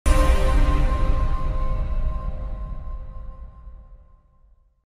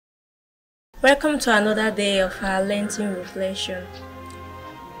Welcome to another day of our Lenten reflection.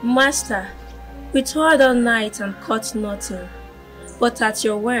 Master, we toiled all night and caught nothing, but at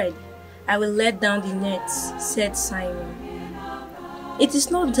your word I will let down the nets, said Simon. It is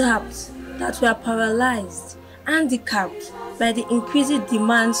no doubt that we are paralyzed, handicapped by the increasing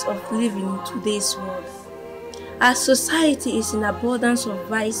demands of living in today's world. Our society is in abundance of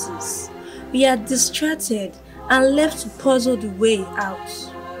vices. We are distracted and left to puzzle the way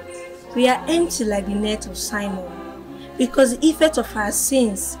out. We are empty like the net of Simon, because the effect of our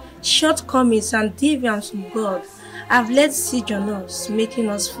sins, shortcomings and deviance from God have laid siege on us, making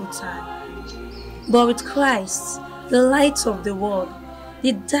us futile. But with Christ, the light of the world,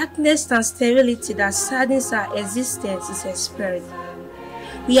 the darkness and sterility that saddens our existence is expelled.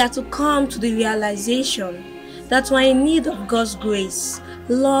 We are to come to the realization that we are in need of God's grace,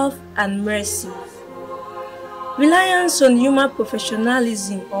 love and mercy. Reliance on human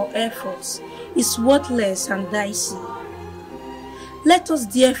professionalism or efforts is worthless and dicey. Let us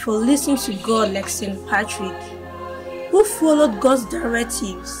therefore listen to God like St. Patrick, who followed God's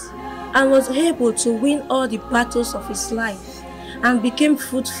directives and was able to win all the battles of his life and became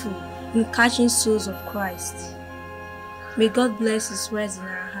fruitful in catching souls of Christ. May God bless his words in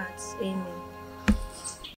our hearts. Amen.